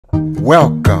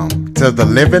Welcome to the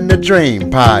Living the Dream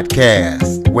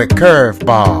podcast with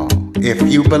Curveball. If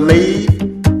you believe,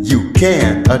 you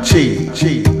can achieve.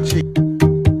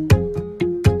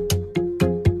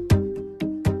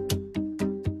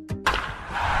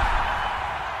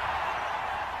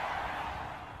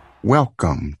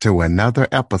 Welcome to another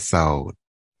episode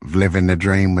of Living the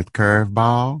Dream with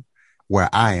Curveball, where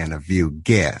I interview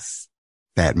guests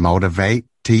that motivate,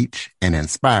 teach, and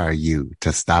inspire you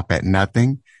to stop at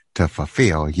nothing to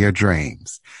fulfill your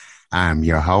dreams. I'm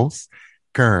your host,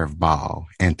 Curveball,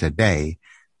 and today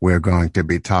we're going to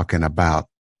be talking about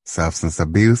substance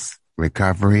abuse,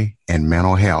 recovery, and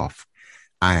mental health.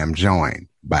 I am joined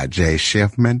by Jay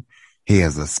Shifman. He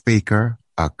is a speaker,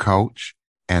 a coach,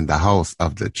 and the host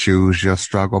of the Choose Your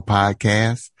Struggle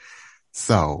podcast.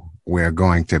 So we're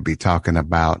going to be talking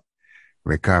about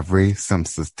recovery, some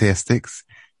statistics,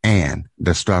 and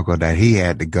the struggle that he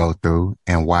had to go through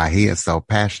and why he is so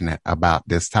passionate about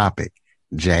this topic.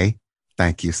 Jay,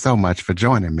 thank you so much for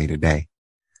joining me today.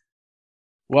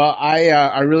 Well,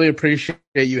 I really appreciate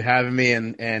you having me,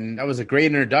 and that was a great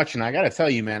introduction. I got to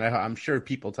tell you, man, I'm sure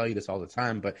people tell you this all the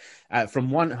time, but from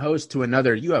one host to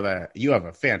another, you have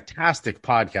a fantastic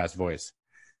podcast voice.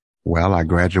 Well, I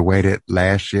graduated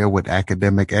last year with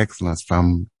academic excellence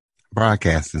from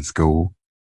broadcasting school.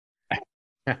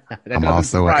 I'm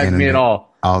also an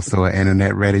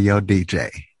internet radio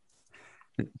DJ.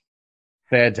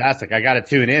 Fantastic. I got to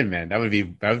tune in, man. That would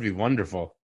be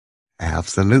wonderful.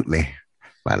 Absolutely.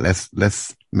 But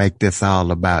let's make this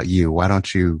all about you. Why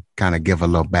don't you kind of give a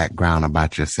little background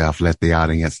about yourself? Let the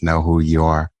audience know who you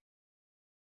are.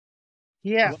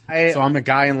 Yeah. So I'm a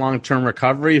guy in long-term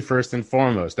recovery, first and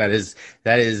foremost. That is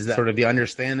sort of the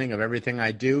understanding of everything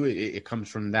I do. It comes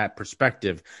from that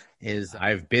perspective. Is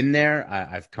I've been there,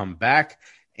 I've come back,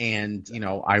 and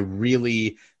I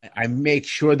make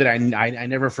sure that I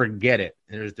never forget it.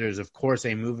 There's of course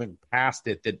a moving past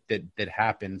it that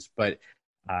happens, but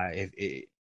I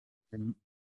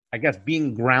guess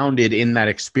being grounded in that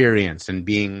experience and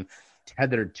being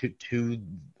tethered to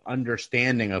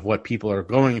understanding of what people are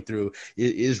going through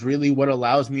is really what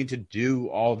allows me to do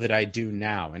all that I do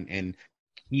now and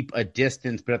keep a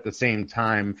distance, but at the same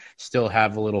time still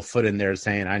have a little foot in there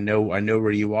saying, I know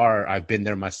where you are. I've been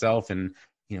there myself, and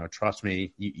trust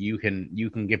me, you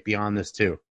can get beyond this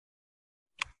too.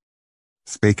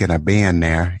 Speaking of being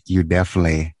there, you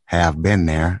definitely have been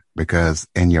there, because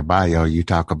in your bio, you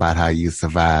talk about how you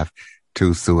survived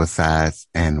 2 suicides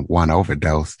and 1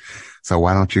 overdose. So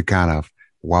why don't you kind of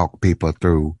walk people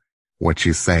through what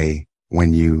you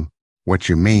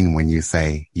mean when you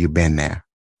say you've been there?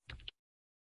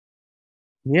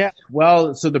 Yeah,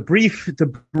 well, so the brief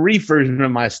version of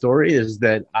my story is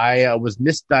that I was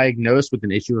misdiagnosed with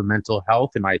an issue of mental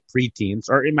health in my preteens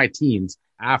or in my teens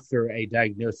after a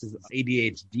diagnosis of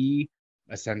ADHD.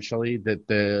 Essentially, that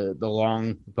the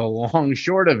long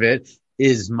short of it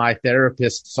is my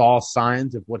therapist saw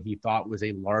signs of what he thought was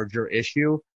a larger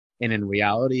issue, and in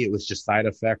reality, it was just side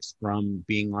effects from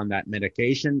being on that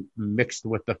medication mixed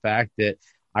with the fact that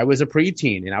I was a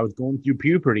preteen and I was going through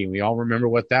puberty, and we all remember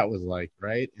what that was like,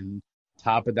 right? And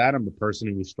top of that, I'm a person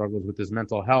who struggles with his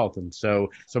mental health. And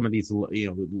so some of these,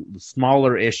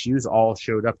 smaller issues all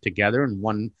showed up together in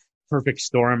one perfect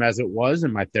storm as it was.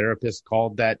 And my therapist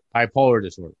called that bipolar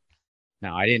disorder.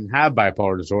 Now, I didn't have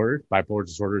bipolar disorder. Bipolar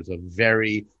disorder is a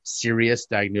very serious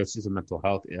diagnosis of mental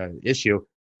health issue.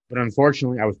 But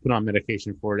unfortunately, I was put on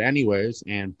medication for it anyways.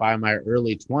 And by my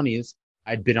early 20s,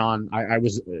 I'd been on, I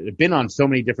was been on so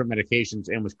many different medications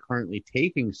and was currently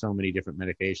taking so many different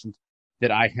medications that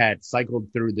I had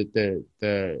cycled through the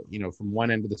from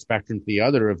one end of the spectrum to the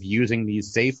other of using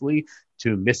these safely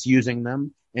to misusing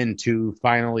them and to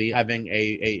finally having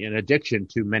an addiction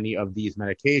to many of these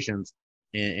medications.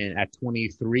 And at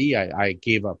 23, I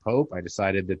gave up hope. I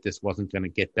decided that this wasn't going to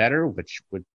get better, which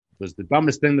was the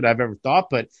dumbest thing that I've ever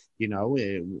thought. But,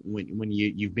 when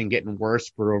you've been getting worse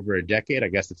for over a decade, I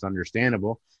guess it's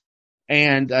understandable.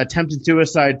 And attempted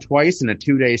suicide twice in a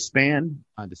 2-day span.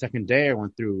 The second day, I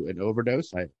went through an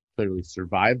overdose. I clearly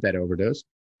survived that overdose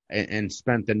and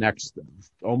spent the next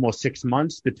almost 6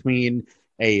 months between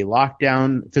a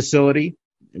lockdown facility,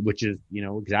 which is,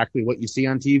 exactly what you see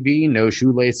on TV, no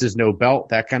shoelaces, no belt,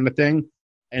 that kind of thing.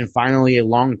 And finally, a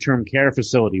long-term care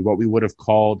facility, what we would have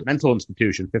called mental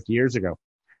institution 50 years ago.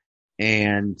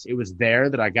 And it was there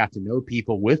that I got to know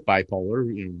people with bipolar,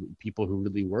 people who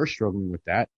really were struggling with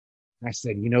that. And I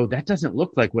said, that doesn't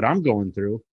look like what I'm going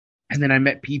through. And then I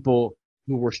met people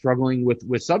who were struggling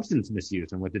with substance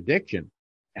misuse and with addiction.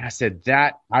 And I said,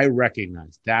 that I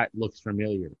recognize, that looks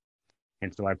familiar.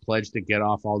 And so I pledged to get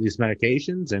off all these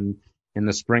medications and In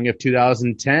the spring of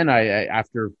 2010,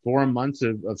 after 4 months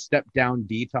of step down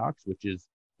detox, which is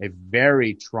a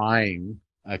very trying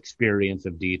experience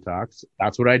of detox,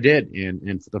 that's what I did.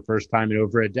 And for the first time in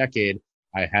over a decade,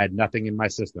 I had nothing in my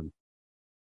system.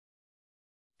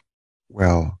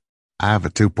 Well, I have a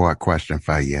two-part question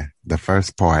for you. The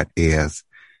first part is,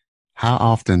 how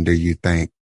often do you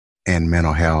think in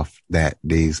mental health that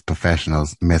these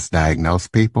professionals misdiagnose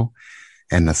people?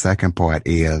 And the second part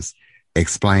is,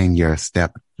 explain your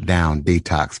step down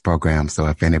detox program. So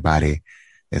if anybody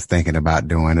is thinking about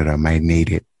doing it or may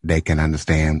need it, they can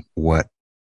understand what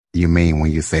you mean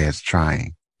when you say it's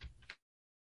trying.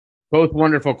 Both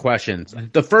wonderful questions.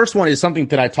 The first one is something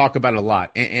that I talk about a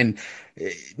lot, and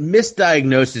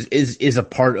misdiagnosis is a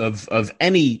part of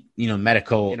any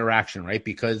medical interaction, right?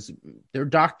 Because they're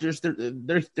doctors,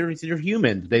 they're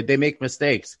humans, they make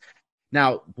mistakes.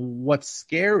 Now, what's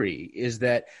scary is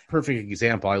that perfect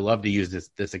example. I love to use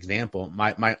this example.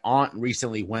 My aunt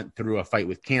recently went through a fight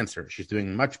with cancer. She's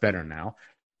doing much better now,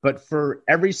 but for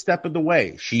every step of the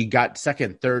way, she got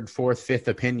second, third, fourth, fifth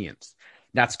opinions.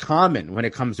 That's common when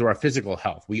it comes to our physical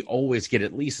health. We always get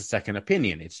at least a second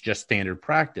opinion. It's just standard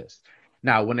practice.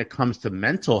 Now, when it comes to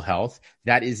mental health,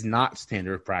 that is not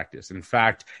standard practice. In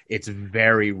fact, it's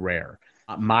very rare.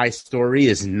 My story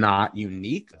is not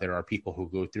unique. There are people who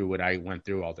go through what I went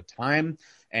through all the time.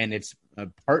 And it's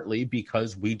partly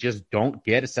because we just don't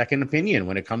get a second opinion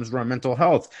when it comes to our mental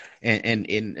health. And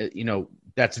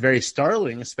that's very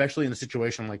startling, especially in a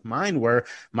situation like mine, where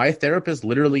my therapist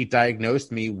literally diagnosed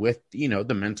me with,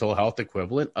 the mental health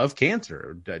equivalent of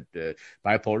cancer.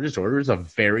 Bipolar disorder is a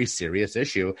very serious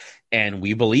issue. And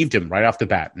we believed him right off the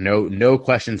bat. No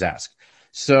questions asked.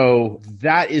 So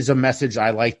that is a message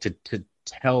I like to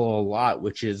tell a lot,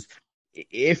 which is,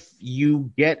 if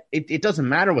you get it doesn't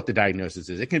matter what the diagnosis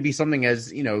is. It can be something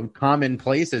as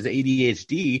commonplace as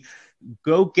ADHD.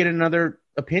 Go get another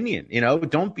opinion.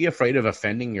 Don't be afraid of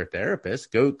offending your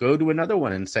therapist. Go to another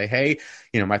one and say, hey,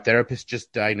 my therapist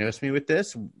just diagnosed me with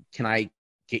this. Can I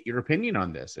get your opinion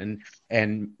on this?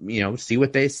 And see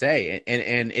what they say.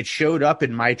 And it showed up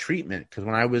in my treatment, because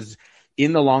when I was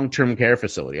in the long-term care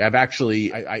facility,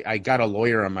 I got a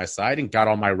lawyer on my side and got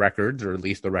all my records, or at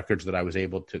least the records that I was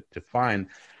able to find.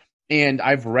 And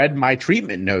I've read my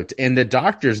treatment notes, and the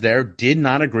doctors there did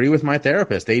not agree with my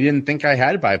therapist. They didn't think I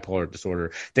had bipolar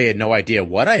disorder. They had no idea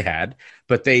what I had,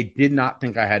 but they did not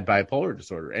think I had bipolar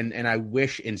disorder. And I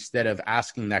wish, instead of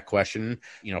asking that question,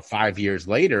 5 years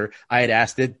later, I had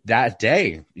asked it that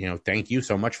day. Thank you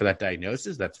so much for that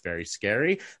diagnosis. That's very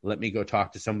scary. Let me go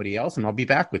talk to somebody else and I'll be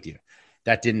back with you.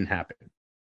 That didn't happen.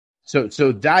 So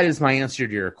that is my answer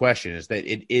to your question, is that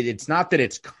it's not that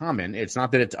it's common. It's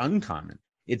not that it's uncommon.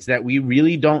 It's that we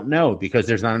really don't know, because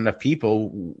there's not enough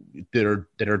people that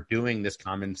are doing this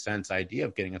common sense idea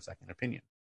of getting a second opinion.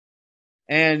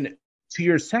 And to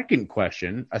your second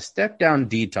question, a step down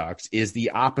detox is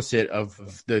the opposite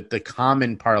of the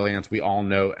common parlance we all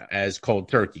know as cold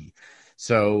turkey.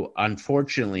 So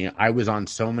unfortunately, I was on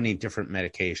so many different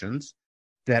medications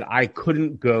that I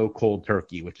couldn't go cold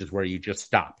turkey, which is where you just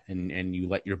stop and you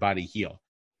let your body heal.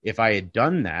 If I had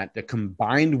done that, the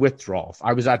combined withdrawal,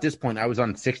 at this point, I was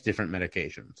on 6 different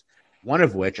medications, one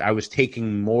of which I was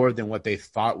taking more than what they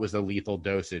thought was a lethal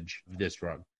dosage of this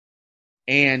drug.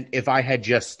 And if I had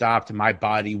just stopped, my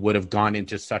body would have gone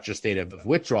into such a state of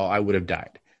withdrawal, I would have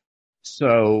died.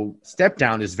 So step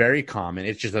down is very common.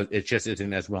 It just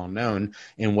isn't as well known.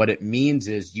 And what it means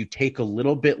is you take a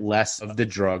little bit less of the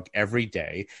drug every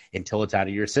day until it's out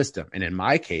of your system. And in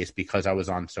my case, because I was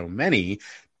on so many,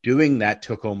 doing that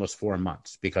took almost 4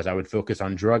 months, because I would focus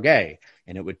on drug A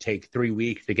and it would take 3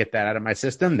 weeks to get that out of my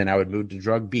system. Then I would move to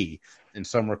drug B, and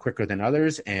some were quicker than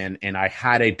others. And I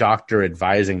had a doctor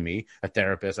advising me, a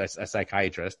therapist, a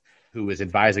psychiatrist, who was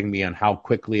advising me on how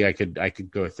quickly I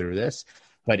could go through this.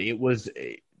 But it was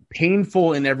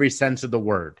painful in every sense of the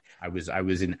word. I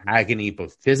was in agony,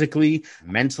 both physically,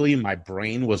 mentally. My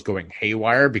brain was going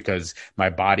haywire because my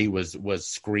body was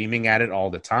screaming at it all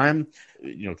the time.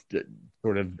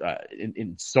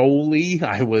 Solely,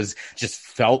 I was just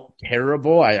felt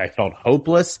terrible. I felt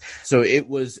hopeless. So it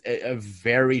was a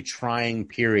very trying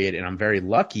period, and I'm very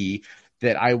lucky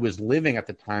that I was living at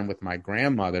the time with my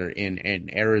grandmother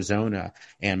in Arizona.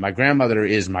 And my grandmother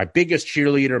is my biggest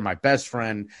cheerleader, my best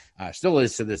friend, still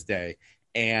is to this day.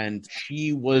 And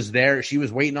she was there. She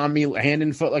was waiting on me hand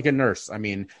and foot like a nurse. I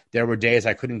mean, there were days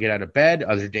I couldn't get out of bed,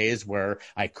 other days where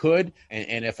I could.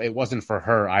 And if it wasn't for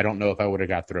her, I don't know if I would have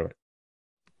got through it.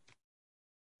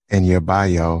 In your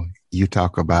bio, you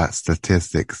talk about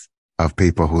statistics of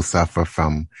people who suffer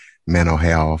from mental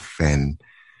health and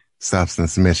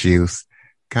substance misuse.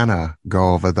 kind of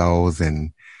go over those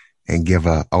and give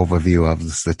an overview of the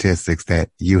statistics that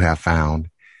you have found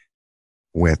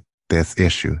with this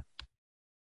issue?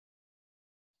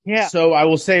 Yeah. So I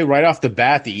will say right off the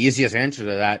bat, the easiest answer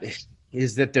to that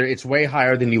is that it's way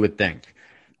higher than you would think.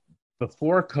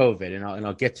 Before COVID, and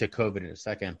I'll get to COVID in a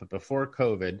second, but before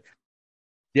COVID,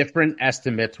 different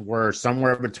estimates were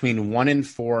somewhere between 1 in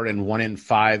 4 and 1 in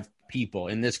 5 people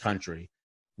in this country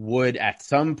would at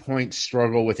some point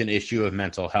struggle with an issue of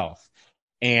mental health.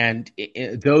 And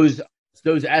those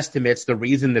estimates, the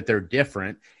reason that they're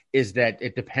different is that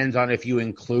it depends on if you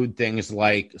include things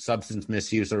like substance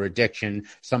misuse or addiction.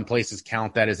 Some places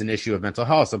count that as an issue of mental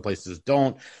health. Some places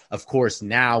don't. Of course,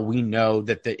 now we know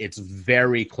that it's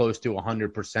very close to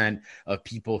 100% of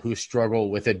people who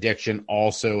struggle with addiction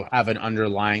also have an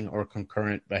underlying or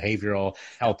concurrent behavioral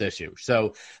health issue.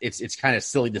 So it's kind of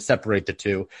silly to separate the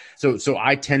two. So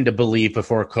I tend to believe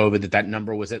before COVID that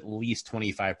number was at least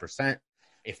 25%,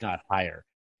 if not higher.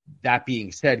 That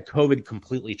being said, COVID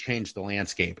completely changed the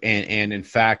landscape. And in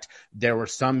fact, there were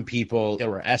some people that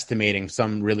were estimating,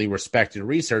 some really respected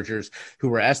researchers who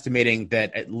were estimating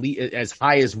that at least as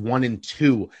high as 1 in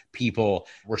 2 people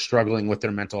were struggling with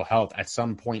their mental health at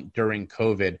some point during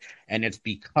COVID. And it's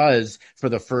because for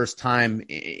the first time,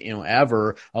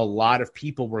 ever, a lot of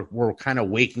people were kind of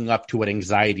waking up to what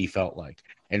anxiety felt like.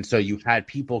 And so you had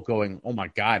people going, oh my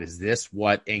God, is this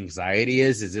what anxiety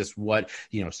is? Is this what,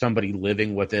 somebody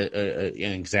living with an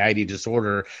anxiety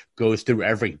disorder goes through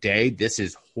every day? This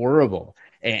is horrible.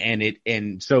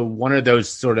 And so one of those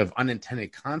sort of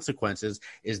unintended consequences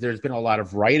is there's been a lot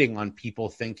of writing on people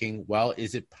thinking, well,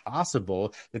 is it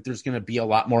possible that there's going to be a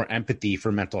lot more empathy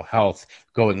for mental health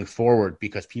going forward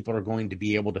because people are going to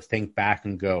be able to think back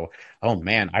and go, oh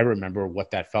man, I remember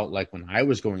what that felt like when I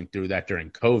was going through that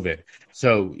during COVID.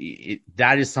 So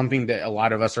that is something that a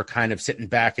lot of us are kind of sitting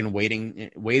back and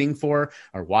waiting for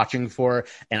or watching for.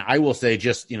 And I will say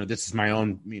just, this is my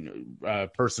own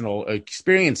personal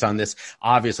experience on this.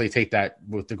 Obviously take that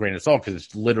with a grain of salt because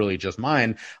it's literally just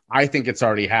mine. I think it's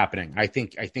already happening. I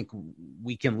think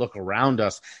we can look around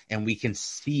us and we can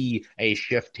see a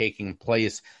shift taking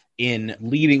place in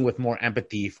leading with more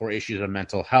empathy for issues of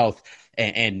mental health.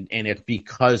 And it's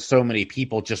because so many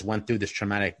people just went through this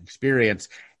traumatic experience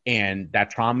and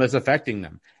that trauma is affecting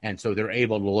them. And so they're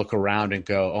able to look around and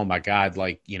go, oh my God,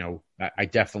 I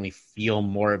definitely feel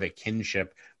more of a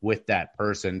kinship with that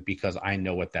person because I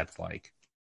know what that's like.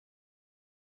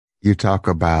 You talk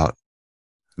about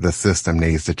the system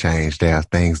needs to change. There are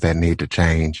things that need to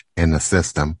change in the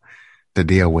system to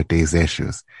deal with these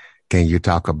issues. Can you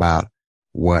talk about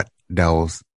what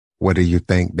do you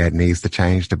think that needs to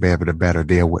change to be able to better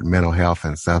deal with mental health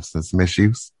and substance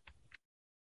misuse?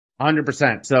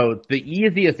 100%. So the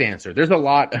easiest answer, there's a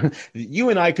lot. You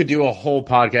and I could do a whole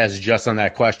podcast just on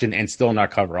that question and still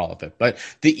not cover all of it. But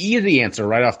the easy answer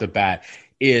right off the bat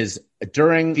is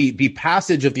during the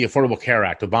passage of the Affordable Care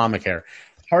Act, Obamacare,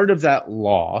 part of that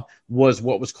law was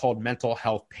what was called mental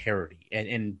health parity.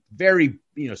 And very,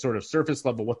 sort of surface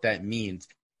level, what that means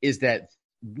is that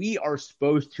we are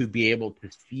supposed to be able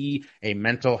to see a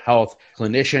mental health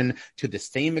clinician to the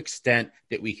same extent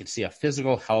that we can see a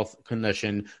physical health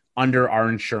clinician under our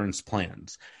insurance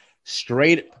plans.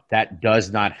 Straight, that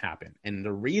does not happen. And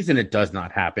the reason it does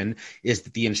not happen is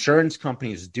that the insurance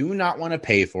companies do not want to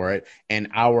pay for it. And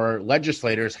our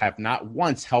legislators have not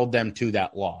once held them to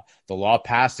that law. The law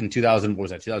passed in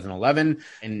 2011.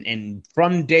 And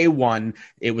from day one,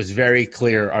 it was very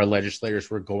clear our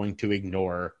legislators were going to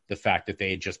ignore the fact that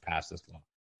they had just passed this law.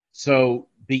 So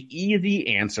the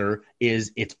easy answer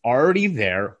is it's already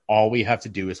there. All we have to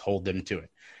do is hold them to it.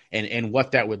 And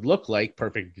what that would look like,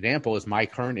 perfect example, is my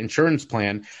current insurance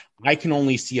plan. I can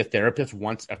only see a therapist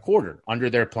once a quarter under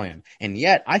their plan. And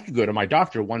yet I could go to my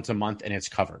doctor once a month and it's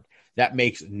covered. That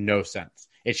makes no sense.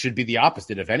 It should be the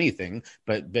opposite, if anything.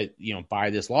 But by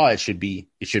this law, it should be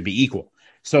equal.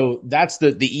 So that's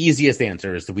the easiest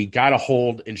answer is that we got to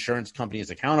hold insurance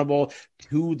companies accountable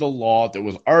to the law that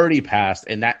was already passed.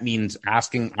 And that means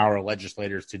asking our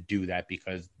legislators to do that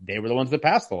because they were the ones that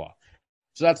passed the law.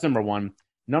 So that's number one.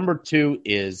 Number two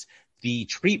is the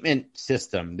treatment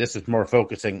system. This is more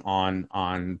focusing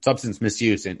on substance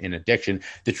misuse and addiction.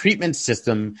 The treatment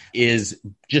system is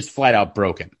just flat out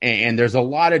broken. And there's a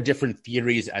lot of different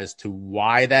theories as to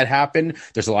why that happened.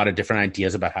 There's a lot of different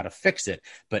ideas about how to fix it.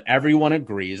 But everyone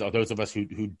agrees, or those of us who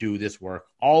do this work,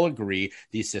 all agree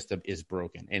the system is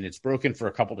broken. And it's broken for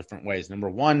a couple different ways. Number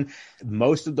one,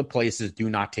 most of the places do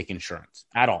not take insurance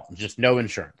at all, just no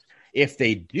insurance. If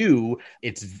they do,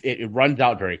 it runs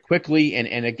out very quickly.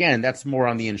 And again, that's more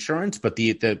on the insurance, but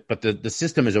the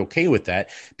system is okay with that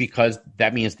because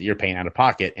that means that you're paying out of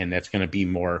pocket, and that's going to be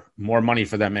more money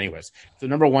for them anyways. So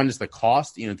number one is the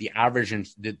cost. The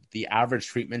average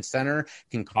treatment center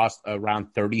can cost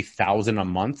around $30,000 a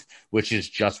month, which is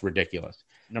just ridiculous.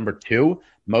 Number two,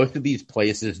 most of these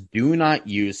places do not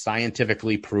use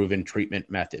scientifically proven treatment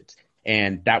methods.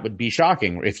 And that would be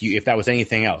shocking if that was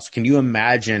anything else. Can you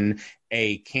imagine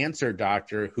a cancer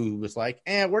doctor who was like,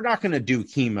 we're not going to do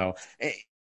chemo?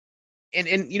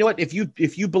 And you know what? If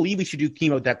you believe we should do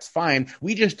chemo, that's fine.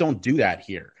 We just don't do that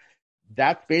here.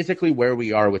 That's basically where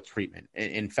we are with treatment.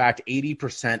 In fact,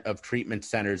 80% of treatment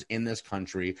centers in this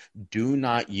country do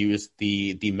not use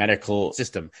the medical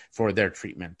system for their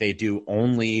treatment. They do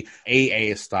only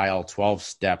AA style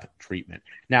 12-step treatment.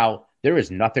 Now, there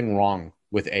is nothing wrong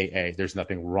with AA. There's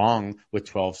nothing wrong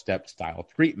with 12-step style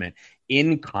treatment.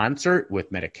 In concert with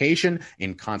medication,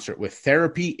 in concert with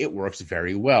therapy, it works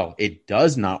very well. It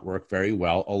does not work very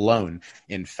well alone.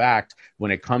 In fact,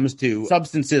 when it comes to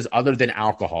substances other than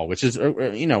alcohol, which is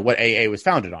what AA was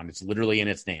founded on, it's literally in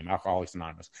its name, Alcoholics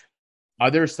Anonymous.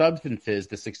 Other substances,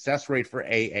 the success rate for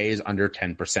AA is under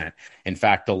 10%. In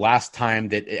fact, the last time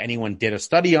that anyone did a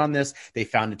study on this, they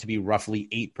found it to be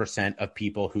roughly 8% of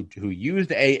people who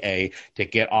used AA to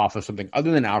get off of something other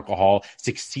than alcohol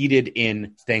succeeded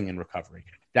in staying in recovery.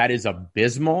 That is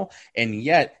abysmal, and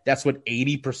yet that's what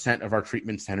 80% of our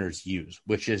treatment centers use,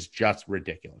 which is just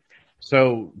ridiculous.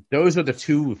 So those are the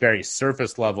two very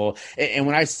surface level. And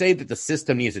when I say that the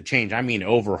system needs to change, I mean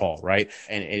overhaul, right?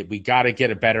 And we got to get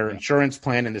a better insurance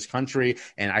plan in this country.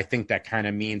 And I think that kind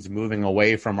of means moving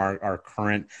away from our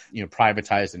current,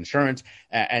 privatized insurance.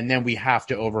 And then we have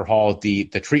to overhaul the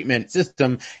treatment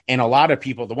system. And a lot of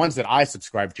people, the ones that I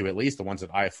subscribe to, at least the ones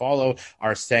that I follow,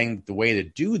 are saying the way to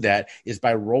do that is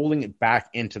by rolling it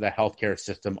back into the healthcare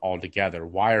system altogether.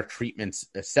 Why are treatments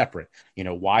separate?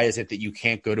 Why is it that you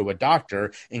can't go to a doctor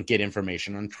and get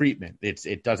information on treatment?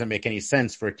 It doesn't make any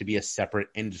sense for it to be a separate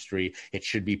industry. It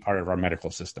should be part of our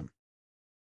medical system.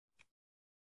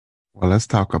 Well, let's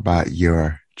talk about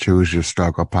your Choose Your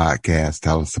Struggle podcast.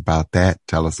 Tell us about that.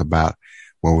 Tell us about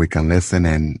where we can listen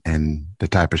and the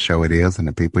type of show it is and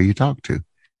the people you talk to.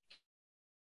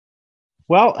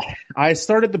 Well, I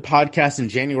started the podcast in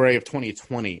January of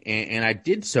 2020, and I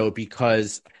did so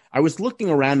because I was looking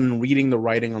around and reading the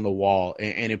writing on the wall,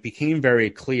 and it became very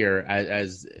clear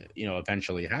as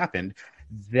eventually happened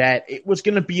that it was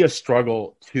going to be a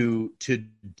struggle to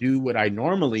do what I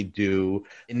normally do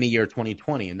in the year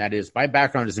 2020, and that is my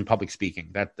background is in public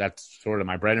speaking. That's sort of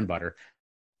my bread and butter.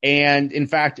 And in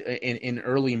fact, in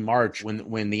early March,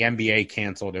 when the NBA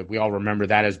canceled it, we all remember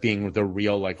that as being the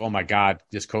real, like, oh my God,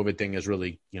 this COVID thing is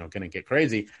really, going to get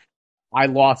crazy. I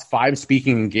lost 5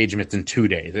 speaking engagements in 2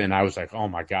 days. And I was like, oh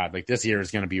my God, like this year is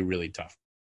going to be really tough.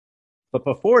 But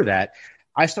before that,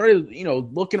 I started,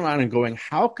 looking around and going,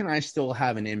 how can I still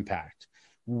have an impact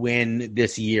when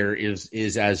this year is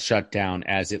as shut down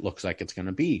as it looks like it's going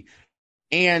to be?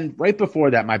 And right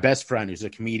before that, my best friend, who's a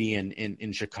comedian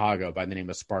in Chicago by the name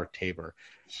of Spark Tabor,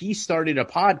 he started a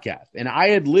podcast. And I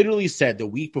had literally said the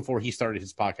week before he started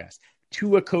his podcast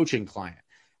to a coaching client,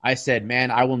 I said,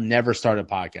 man, I will never start a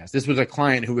podcast. This was a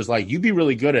client who was like, you'd be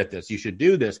really good at this. You should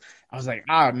do this. I was like,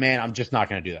 man, I'm just not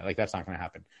going to do that. Like, that's not going to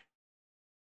happen.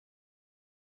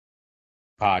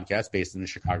 Podcast based in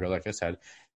Chicago, like I said.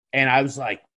 And I was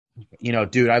like,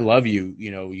 dude, I love you.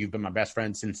 You've been my best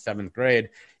friend since 7th grade.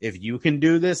 If you can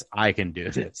do this, I can do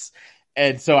this.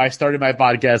 And so I started my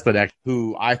podcast with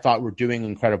who I thought were doing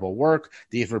incredible work.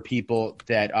 These were people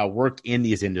that work in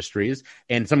these industries.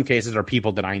 In some cases are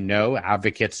people that I know,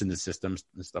 advocates in the systems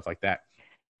and stuff like that.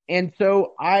 And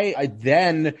so I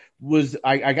then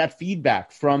I got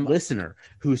feedback from a listener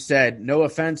who said, no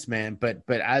offense, man, but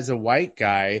as a white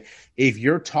guy, if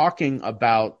you're talking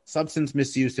about substance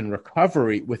misuse and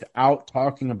recovery without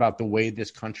talking about the way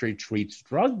this country treats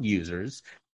drug users,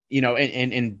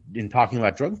 and talking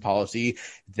about drug policy,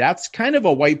 that's kind of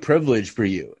a white privilege for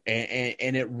you.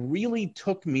 And it really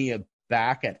took me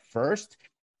aback at first.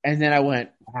 And then I went,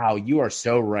 wow, you are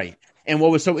so right. And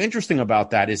what was so interesting about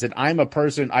that is that I'm a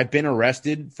person, I've been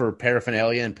arrested for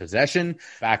paraphernalia and possession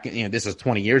back, this is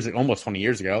almost 20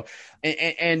 years ago.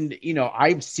 And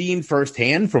I've seen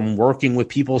firsthand from working with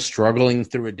people struggling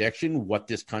through addiction, what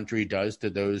this country does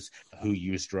to those who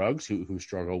use drugs, who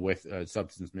struggle with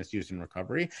substance misuse and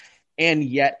recovery. And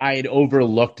yet I had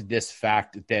overlooked this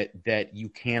fact that you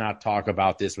cannot talk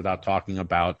about this without talking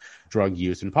about drug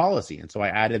use and policy. And so I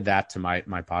added that to my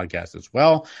podcast as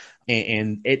well.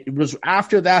 And it was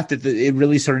after that it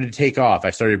really started to take off. I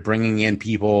started bringing in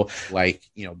people like,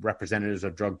 representatives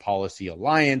of Drug Policy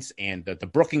Alliance and the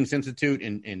Brookings Institute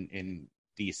in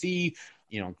DC,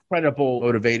 incredible,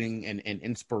 motivating and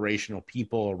inspirational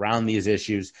people around these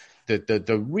issues.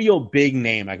 The real big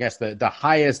name, I guess the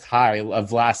highest high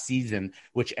of last season,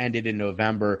 which ended in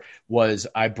November, was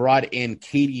I brought in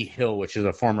Katie Hill, she's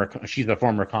a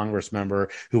former Congress member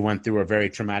who went through a very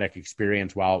traumatic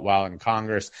experience while in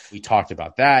Congress. We talked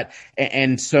about that.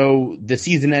 And so the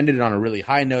season ended on a really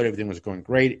high note. Everything was going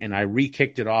great. And I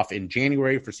re-kicked it off in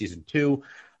January for season 2.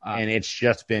 And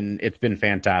it's been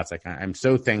fantastic. I'm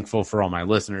so thankful for all my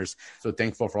listeners, so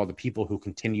thankful for all the people who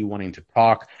continue wanting to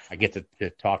talk. I get to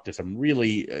talk to some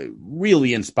really,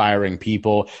 really inspiring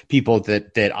people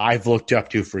that I've looked up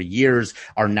to for years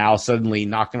are now suddenly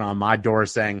knocking on my door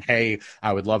saying, hey,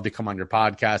 I would love to come on your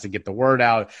podcast and get the word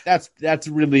out. That's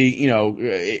really,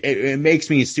 it makes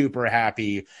me super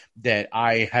happy that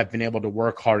I have been able to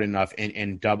work hard enough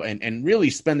and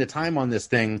really spend the time on this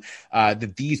thing,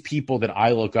 that these people that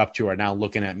I look up to are now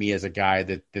looking at me as a guy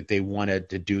that they wanted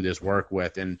to do this work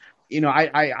with. And,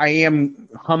 I am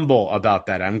humble about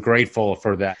that. I'm grateful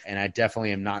for that. And I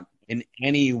definitely am not in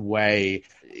any way,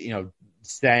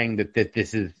 saying that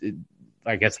this is,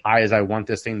 like, as high as I want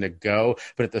this thing to go.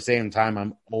 But at the same time,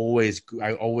 I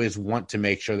always want to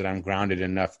make sure that I'm grounded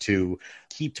enough to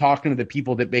keep talking to the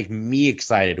people that make me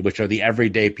excited, which are the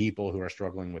everyday people who are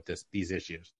struggling with these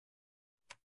issues.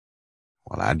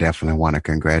 Well, I definitely want to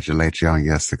congratulate you on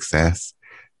your success.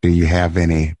 Do you have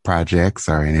any projects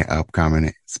or any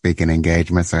upcoming speaking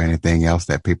engagements or anything else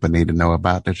that people need to know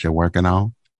about that you're working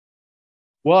on?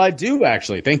 Well, I do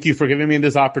actually. Thank you for giving me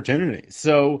this opportunity.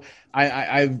 So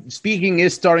I speaking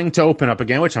is starting to open up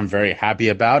again, which I'm very happy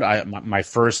about. My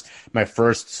first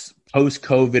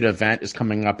post-COVID event is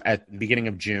coming up at the beginning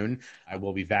of June. I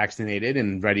will be vaccinated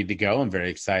and ready to go. I'm very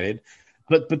excited.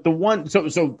 But the one,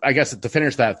 so I guess to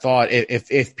finish that thought,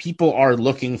 if people are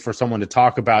looking for someone to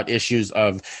talk about issues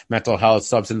of mental health,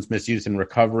 substance misuse and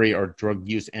recovery, or drug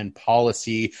use and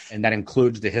policy, and that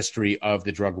includes the history of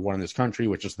the drug war in this country,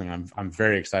 which is something I'm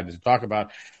very excited to talk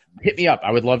about, hit me up.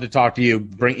 I would love to talk to you.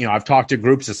 I've talked to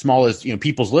groups as small as,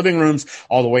 people's living rooms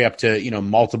all the way up to,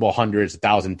 multiple hundreds,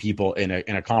 1,000 people in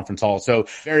a conference hall. So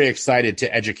very excited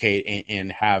to educate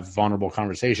and have vulnerable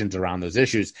conversations around those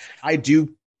issues. I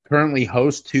do currently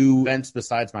host 2 events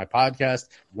besides my podcast.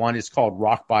 One is called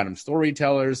Rock Bottom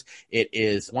Storytellers. It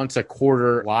is once a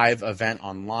quarter live event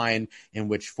online in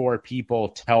which 4 people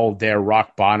tell their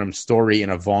rock bottom story in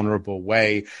a vulnerable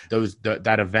way.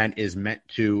 That event is meant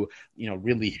to,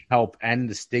 really help end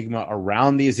the stigma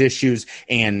around these issues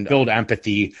and build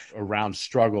empathy around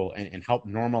struggle and help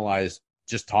normalize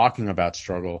just talking about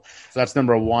struggle. So that's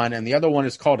number 1. And the other one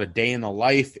is called A Day in the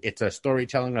Life. It's a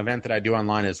storytelling event that I do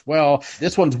online as well.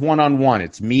 This one's one-on-one.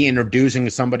 It's me introducing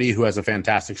somebody who has a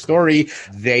fantastic story.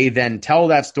 They then tell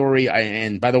that story.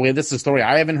 And by the way, this is a story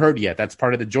I haven't heard yet. That's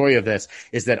part of the joy of this,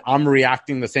 is that I'm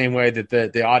reacting the same way that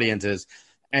the audience is.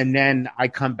 And then I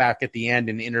come back at the end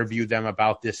and interview them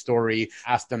about this story,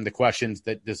 ask them the questions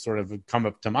that just sort of come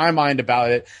up to my mind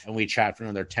about it, and we chat for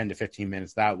another 10 to 15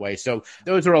 minutes that way. So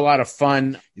those are a lot of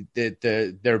fun.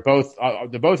 They're both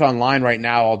online right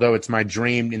now, although it's my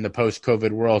dream in the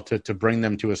post-COVID world to bring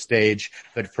them to a stage.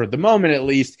 But for the moment, at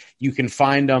least, you can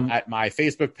find them at my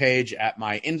Facebook page, they're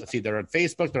on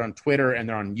Facebook, they're on Twitter, and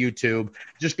they're on YouTube.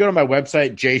 Just go to my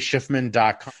website,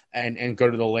 jshifman.com, and go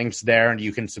to the links there, and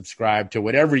you can subscribe to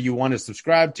whatever you want to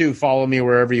subscribe to. Follow me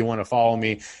wherever you want to follow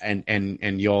me,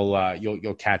 and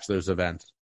you'll catch those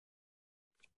events.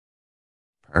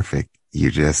 Perfect. You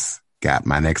just got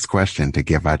my next question to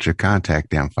give out your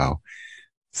contact info.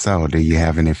 So do you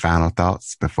have any final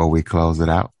thoughts before we close it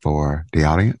out for the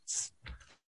audience?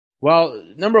 Well,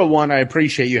 number 1, I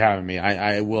appreciate you having me.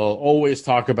 I will always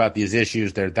talk about these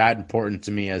issues. They're that important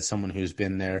to me as someone who's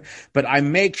been there. But I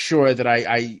make sure that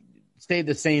I say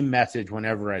the same message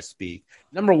whenever I speak.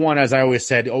 Number 1, as I always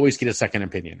said, always get a second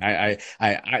opinion. I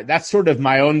that's sort of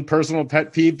my own personal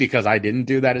pet peeve because I didn't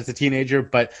do that as a teenager.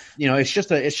 But it's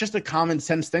just a common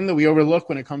sense thing that we overlook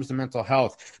when it comes to mental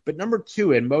health. But number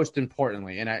 2, and most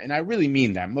importantly, and I really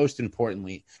mean that, most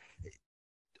importantly,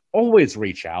 always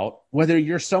reach out, whether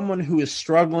you're someone who is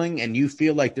struggling and you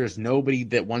feel like there's nobody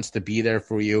that wants to be there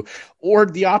for you, or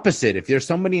the opposite. If there's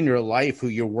somebody in your life who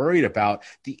you're worried about,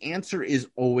 the answer is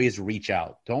always reach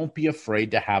out. Don't be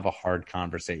afraid to have a hard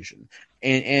conversation.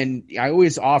 And I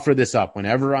always offer this up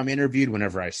whenever I'm interviewed,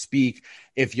 whenever I speak.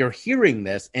 If you're hearing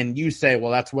this and you say,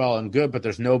 well, that's well and good, but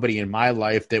there's nobody in my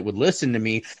life that would listen to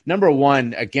me. Number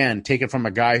one, again, take it from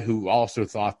a guy who also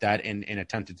thought that and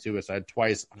attempted suicide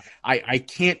twice. I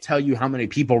can't tell you how many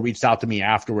people reached out to me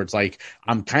afterwards. Like,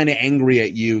 I'm kind of angry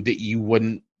at you that you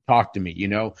wouldn't talk to me, you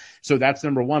know? So that's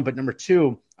number one. But number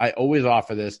two, I always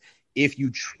offer this. If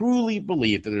you truly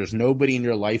believe that there's nobody in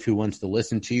your life who wants to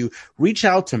listen to you, reach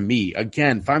out to me.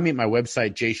 Again, find me at my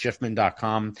website,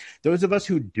 shifman.com. Those of us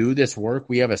who do this work,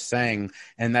 we have a saying,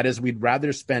 and that is we'd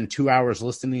rather spend 2 hours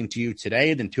listening to you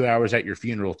today than 2 hours at your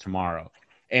funeral tomorrow.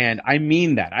 And I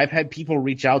mean that. I've had people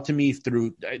reach out to me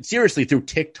through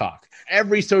TikTok.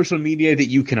 Every social media that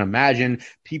you can imagine,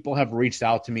 people have reached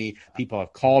out to me. People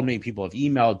have called me. People have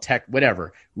emailed, text,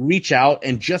 whatever. Reach out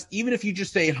and even if you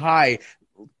just say hi,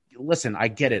 listen, I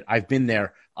get it. I've been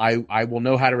there. I will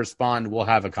know how to respond. We'll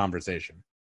have a conversation.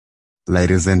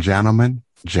 Ladies and gentlemen,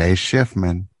 Jay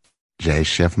Shifman,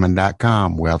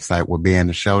 jshifman.com. Website will be in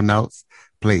the show notes.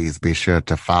 Please be sure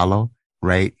to follow,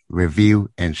 rate, review,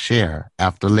 and share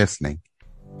after listening.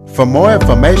 For more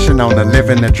information on the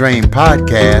Living the Dream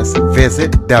podcast, visit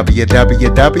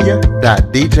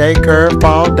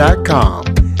www.djcurveball.com.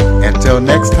 Until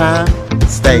next time,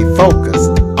 stay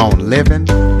focused on living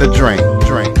the dream.